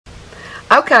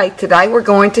Okay, today we're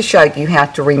going to show you how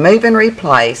to remove and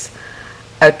replace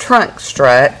a trunk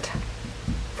strut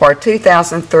for a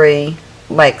 2003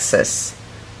 Lexus.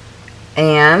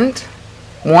 And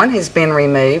one has been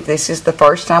removed. This is the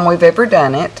first time we've ever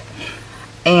done it.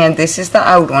 And this is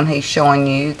the old one he's showing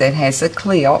you that has a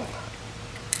clip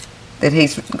that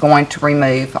he's going to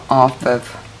remove off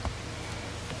of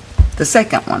the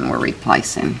second one we're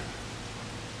replacing.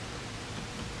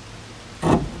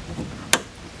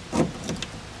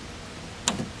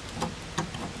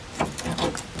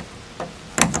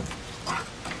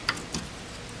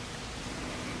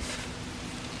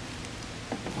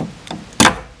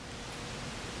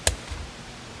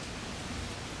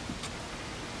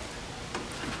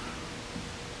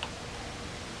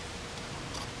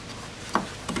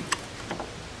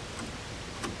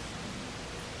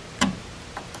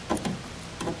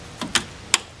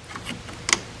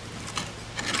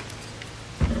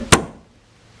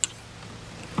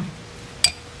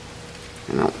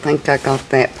 I don't think I got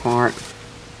that part.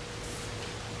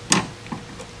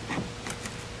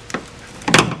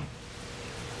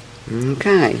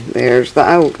 Okay, there's the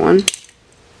old one.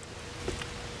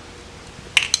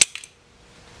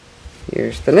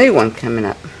 Here's the new one coming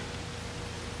up.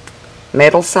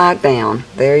 Metal side down.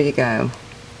 There you go.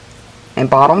 And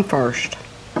bottom first.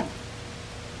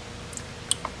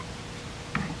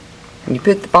 And you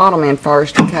put the bottom in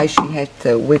first in case you have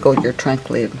to wiggle your trunk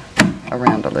lid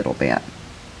around a little bit.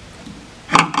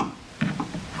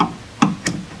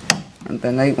 And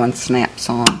the new one snaps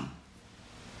on.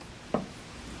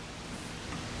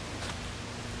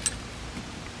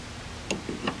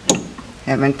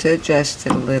 Having to adjust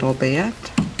it a little bit.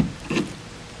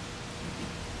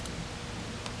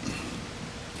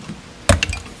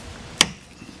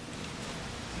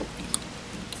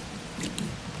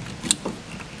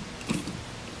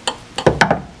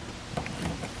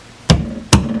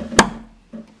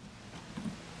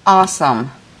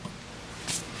 Awesome.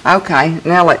 Okay,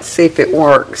 now let's see if it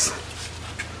works.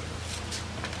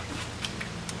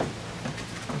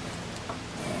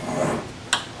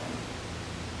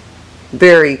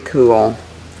 Very cool.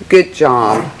 Good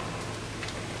job.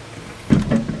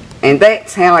 And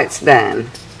that's how it's done.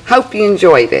 Hope you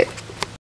enjoyed it.